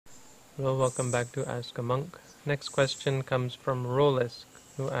Well, welcome back to Ask a Monk. Next question comes from Rolisk,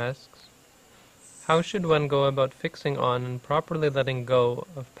 who asks, how should one go about fixing on and properly letting go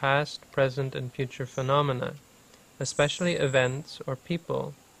of past, present, and future phenomena, especially events or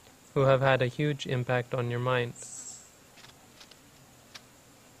people who have had a huge impact on your mind?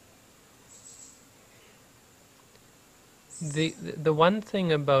 The one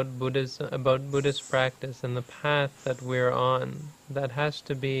thing about Buddhism, about Buddhist practice and the path that we're on, that has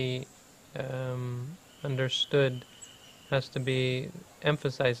to be understood, has to be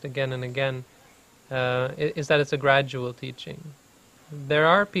emphasized again and again, is that it's a gradual teaching. There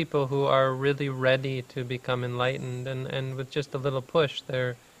are people who are really ready to become enlightened, and with just a little push,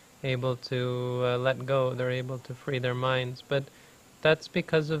 they're able to let go, they're able to free their minds. But that's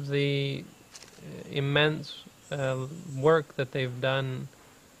because of the immense work that they've done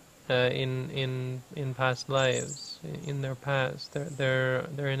in past lives, in their past. They're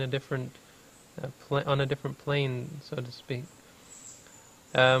in a different on a different plane, so to speak.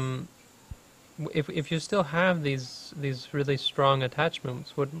 If you still have these really strong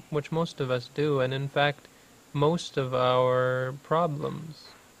attachments, which most of us do, and in fact most of our problems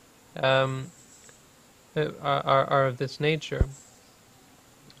are of this nature,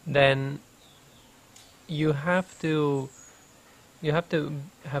 then you have to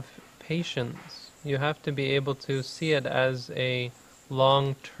have patience. You have to be able to see it as a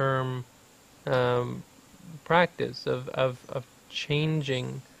long-term practice of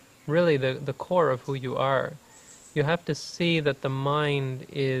changing really the core of who you are. You have to see that the mind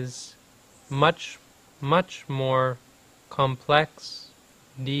is much more complex,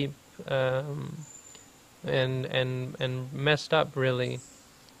 deep, and messed up really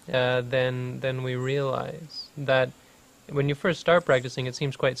than we realize. That when you first start practicing, it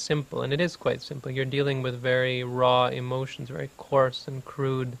seems quite simple, and it is quite simple. You're dealing with very raw emotions, very coarse and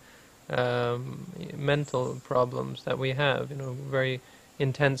crude mental problems that we have. Very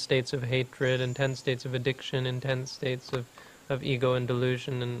intense states of hatred, intense states of addiction, intense states of ego and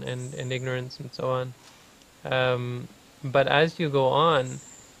delusion and ignorance and so on. But as you go on,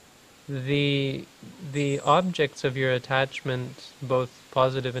 the objects of your attachment, both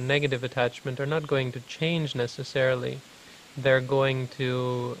positive and negative attachment, are not going to change necessarily. They're going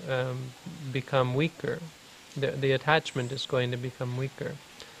to become weaker. The attachment is going to become weaker.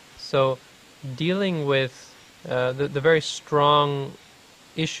 So dealing with the very strong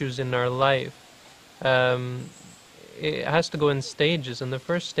issues in our life, it has to go in stages, and the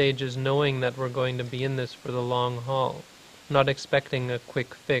first stage is knowing that we're going to be in this for the long haul, not expecting a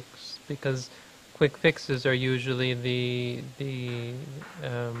quick fix, because quick fixes are usually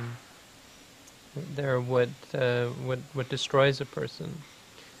they're what destroys a person.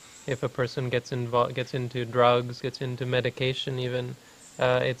 If a person gets into drugs, gets into medication even,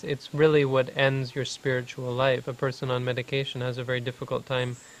 it's really what ends your spiritual life. A person on medication has a very difficult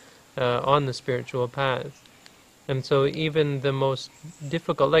time on the spiritual path. And so even the most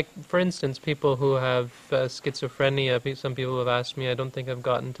difficult, like for instance, people who have schizophrenia, some people have asked me, I don't think I've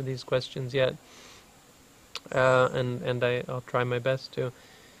gotten to these questions yet, and I'll try my best to.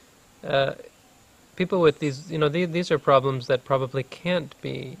 People with these, these are problems that probably can't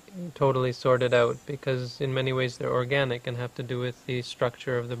be totally sorted out, because in many ways they're organic and have to do with the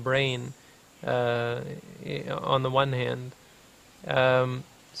structure of the brain, on the one hand.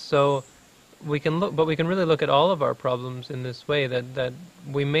 So we can look, but we can really look at all of our problems in this way, that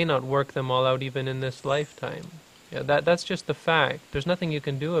we may not work them all out even in this lifetime. That's just the fact. There's nothing you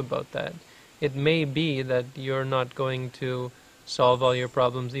can do about that. It may be that you're not going to solve all your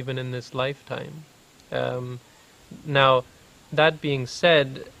problems even in this lifetime. Now, that being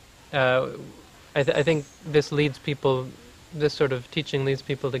said, I think this sort of teaching leads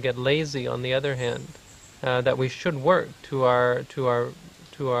people to get lazy. On the other hand, that we should work to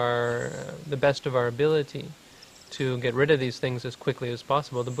the best of our ability to get rid of these things as quickly as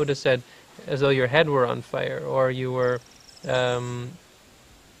possible. The Buddha said, as though your head were on fire, or you were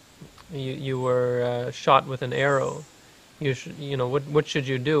shot with an arrow. What should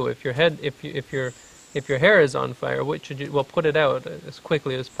you do if your hair is on fire? What should you? Well, put it out as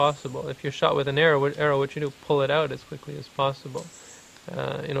quickly as possible. If you're shot with an arrow, what should you do? Pull it out as quickly as possible.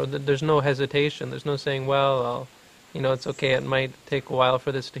 There's no hesitation. There's no saying, well, it's okay. It might take a while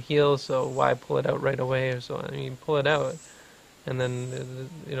for this to heal, so why pull it out right away or so on? You pull it out, and then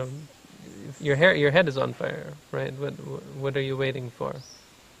your head is on fire, right? What are you waiting for?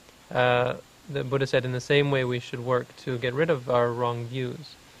 The Buddha said, in the same way, we should work to get rid of our wrong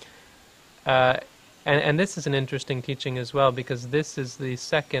views. And this is an interesting teaching as well, because this is the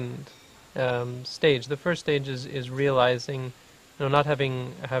second stage. The first stage is realizing not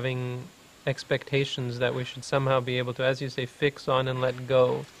having expectations that we should somehow be able to, as you say, fix on and let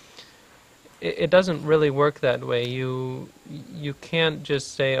go. It doesn't really work that way. You can't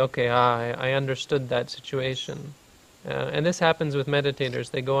just say, okay, I understood that situation. And this happens with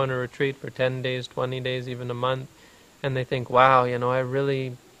meditators. They go on a retreat for 10 days, 20 days, even a month, and they think, wow, I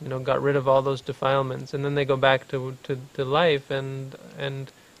really, got rid of all those defilements. And then they go back to life, and the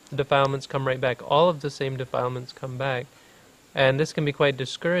defilements come right back. All of the same defilements come back. And this can be quite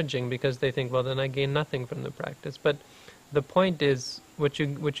discouraging because they think, well, then I gain nothing from the practice. But the point is, what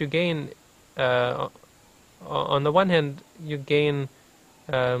you gain, on the one hand, you gain,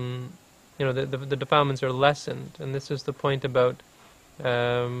 the defilements are lessened, and this is the point about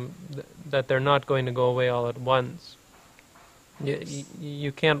that they're not going to go away all at once.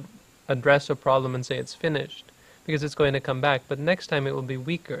 You can't address a problem and say it's finished, because it's going to come back, but next time it will be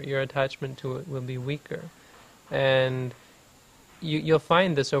weaker. Your attachment to it will be weaker. And you'll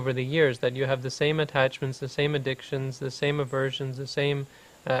find this over the years, that you have the same attachments, the same addictions, the same aversions, the same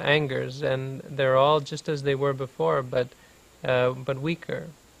angers, and they're all just as they were before, but weaker,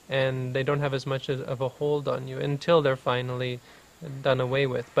 and they don't have as much of a hold on you until they're finally done away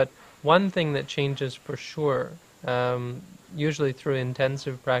with. But one thing that changes for sure, usually through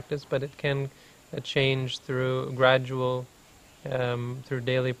intensive practice, but it can change through gradual, through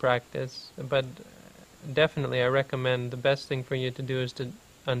daily practice. But definitely I recommend the best thing for you to do is to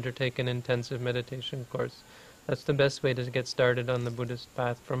undertake an intensive meditation course. That's the best way to get started on the Buddhist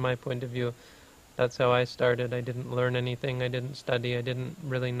path from my point of view. That's how I started. I didn't learn anything, I didn't study, I didn't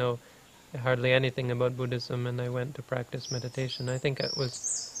really know hardly anything about Buddhism, and I went to practice meditation. I think it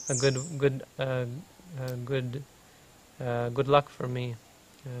was a good luck for me,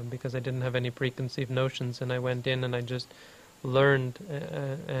 because I didn't have any preconceived notions, and I went in and I just learned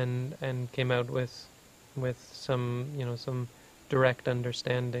and came out with some some direct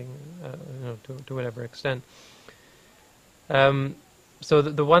understanding, to whatever extent. So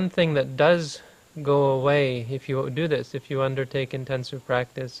the one thing that does go away if you do this, if you undertake intensive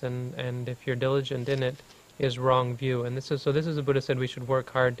practice and if you're diligent in it, is wrong view. And this is the Buddha said we should work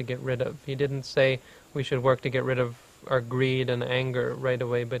hard to get rid of. He didn't say we should work to get rid of our greed and anger right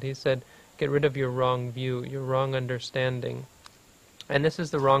away, but he said get rid of your wrong view, your wrong understanding. And this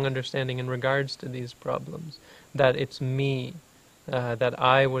is the wrong understanding in regards to these problems, that it's me, that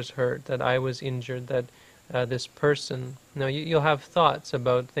I was hurt, that I was injured, that this person. Now you'll have thoughts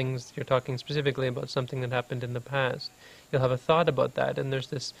about things. You're talking specifically about something that happened in the past. You'll have a thought about that, and there's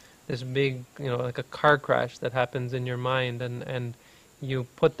this big, like a car crash that happens in your mind, and you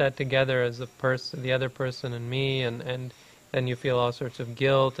put that together as the other person and me, and then you feel all sorts of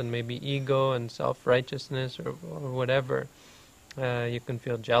guilt and maybe ego and self-righteousness or whatever. You can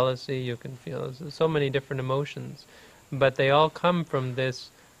feel jealousy, you can feel so many different emotions, but they all come from this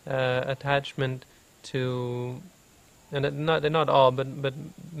attachment to, and not all, but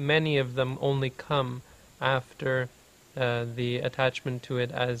many of them only come after the attachment to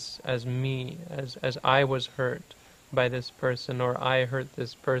it as me, as I was hurt by this person, or I hurt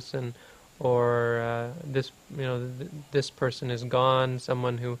this person, or this person is gone,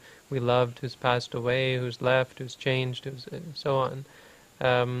 someone who we loved who's passed away, who's left, who's changed, who's so on.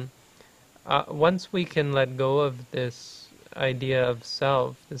 Once we can let go of this idea of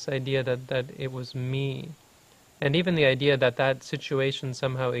self, this idea that it was me, and even the idea that situation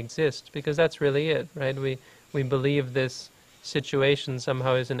somehow exists, because that's really it, right? We believe this situation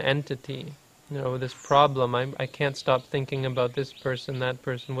somehow is an entity, this problem. I can't stop thinking about this person, that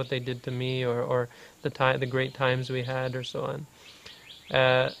person, what they did to me, or the great times we had, or so on.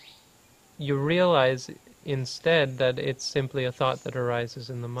 You realize instead that it's simply a thought that arises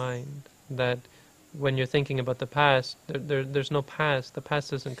in the mind, that when you're thinking about the past, there's no past. The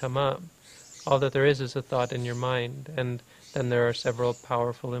past doesn't come up. All that there is a thought in your mind, and then there are several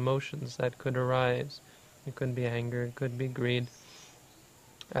powerful emotions that could arise. It could be anger, it could be greed,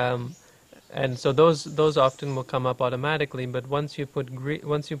 and so those often will come up automatically. But once you put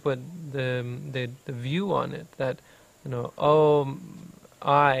the view on it, that you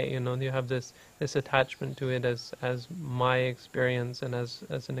have this attachment to it as my experience and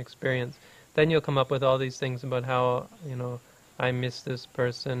as an experience. Then you'll come up with all these things about how, I miss this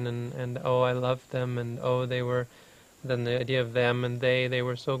person, and I loved them, and then the idea of them and they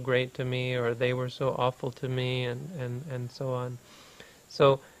were so great to me, or they were so awful to me, and so on.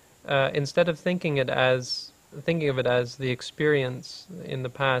 So instead of thinking of it as the experience in the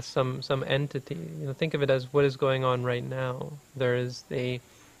past, some entity, think of it as what is going on right now. There is the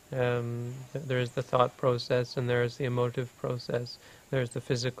thought process, and there is the emotive process. There's the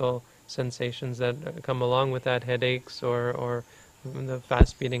physical sensations that come along with that, headaches or the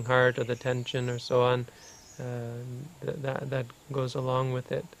fast-beating heart or the tension or so on, that goes along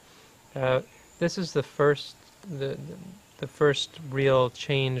with it. This is the, the first real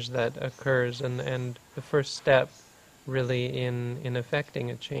change that occurs, and the first step really in affecting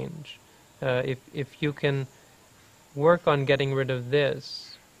a change. If you can work on getting rid of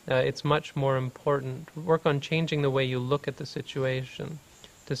this, it's much more important. Work on changing the way you look at the situation,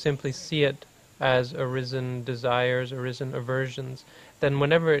 to simply see it as arisen desires, arisen aversions. Then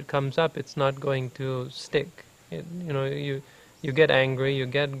whenever it comes up, it's not going to stick. You get angry, you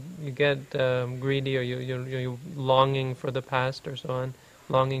get greedy, or you're longing for the past or so on,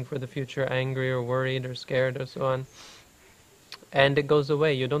 longing for the future, angry or worried or scared or so on, and it goes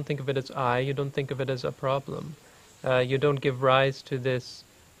away. You don't think of it as you don't think of it as a problem. You don't give rise to this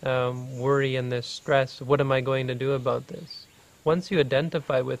worry and this stress. What am I going to do about this? Once you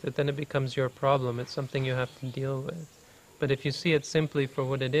identify with it, then it becomes your problem. It's something you have to deal with. But if you see it simply for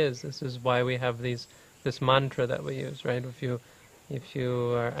what it is, this is why we have this mantra that we use, right? If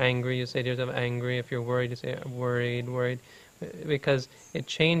you are angry, you say to yourself, angry. If you're worried, you say, worried. Because it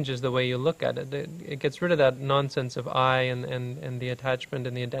changes the way you look at it. It gets rid of that nonsense of I and the attachment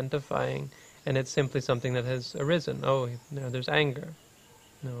and the identifying, and it's simply something that has arisen. Oh, there's anger.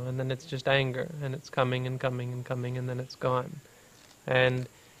 No, and then it's just anger, and it's coming and coming and coming, and then it's gone. And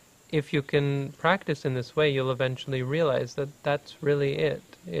if you can practice in this way, you'll eventually realize that that's really it.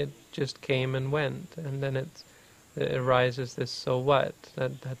 It just came and went, and then it arises this so what,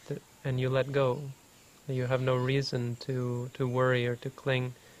 and you let go. You have no reason to worry or to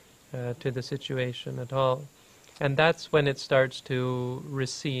cling to the situation at all. And that's when it starts to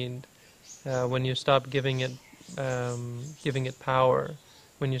recede, when you stop giving it power,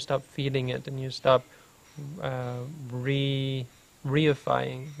 when you stop feeding it, and you stop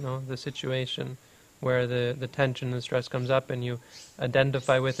reifying the situation, where the tension and stress comes up, and you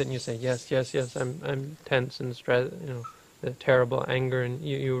identify with it, and you say, yes, I'm tense and stressed, the terrible anger, and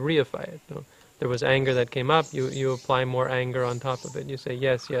you reify it. There was anger that came up, you apply more anger on top of it. You say,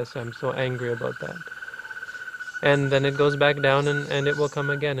 yes, I'm so angry about that. And then it goes back down, and it will come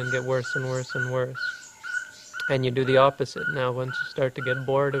again and get worse and worse and worse. And you do the opposite now. Once you start to get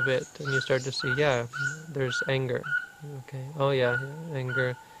bored of it, and you start to see, there's anger. Okay,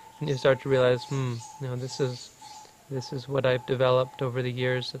 anger. And you start to realize, this is what I've developed over the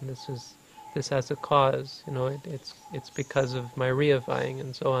years, and this has a cause. It's because of my reifying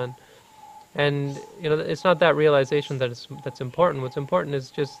and so on. And it's not that realization that's important. What's important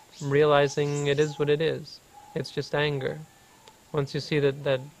is just realizing it is what it is. It's just anger. Once you see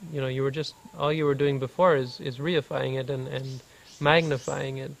that you were just, all you were doing before is reifying it and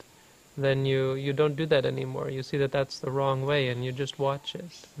magnifying it, then you don't do that anymore. You see that that's the wrong way, and you just watch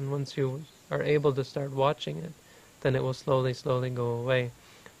it. And once you are able to start watching it, then it will slowly go away.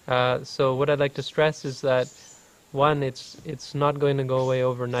 So what I'd like to stress is that, one, it's not going to go away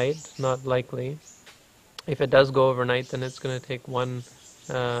overnight, not likely. If it does go overnight, then it's going to take one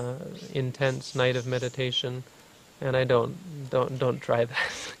intense night of meditation, and I don't try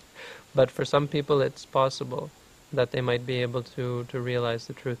that. But for some people, it's possible that they might be able to realize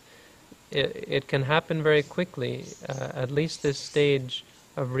the truth. It can happen very quickly. At least this stage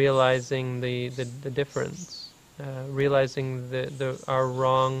of realizing the difference, realizing our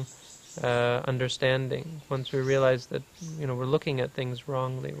wrong understanding. Once we realize that we're looking at things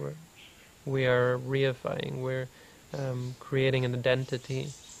wrongly, we are reifying, we're creating an identity,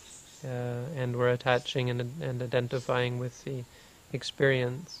 and we're attaching and identifying with the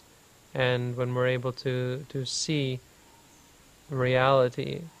experience. And when we're able to see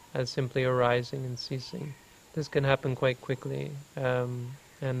reality as simply arising and ceasing, this can happen quite quickly,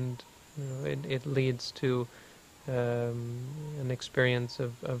 and it leads to an experience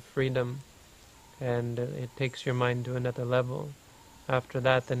of freedom, and it takes your mind to another level. After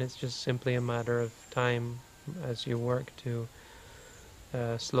that, then it's just simply a matter of time as you work to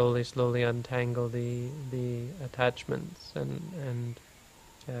slowly untangle the attachments, and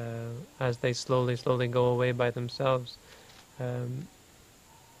as they slowly go away by themselves,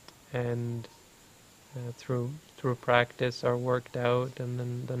 and through practice are worked out, and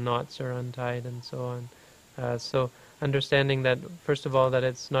then the knots are untied and so on. So understanding that, first of all, that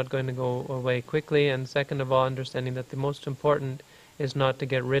it's not going to go away quickly, and second of all, understanding that the most important is not to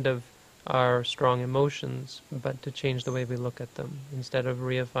get rid of our strong emotions, but to change the way we look at them. Instead of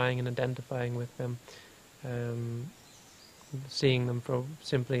reifying and identifying with them, seeing them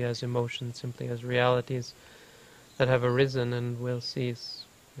simply as emotions, simply as realities that have arisen and will cease,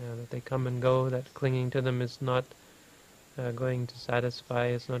 that they come and go, that clinging to them is not going to satisfy,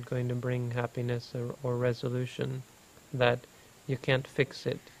 it's not going to bring happiness or resolution, that You can't fix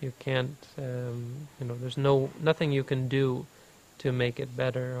it. You can't, there's nothing you can do to make it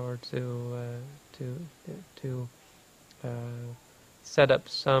better, or to set up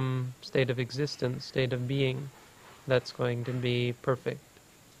some state of existence, state of being that's going to be perfect.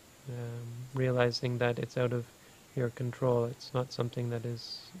 Realizing that it's out of your control. It's not something that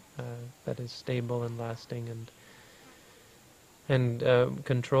is stable and lasting and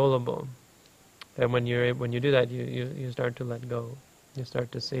controllable. And when you do that, you start to let go. You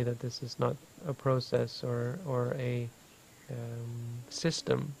start to see that this is not a process or a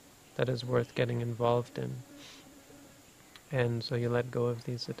system that is worth getting involved in. And so you let go of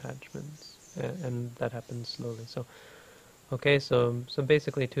these attachments, and that happens slowly. So, okay, so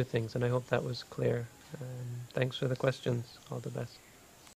basically two things, and I hope that was clear. Thanks for the questions. All the best.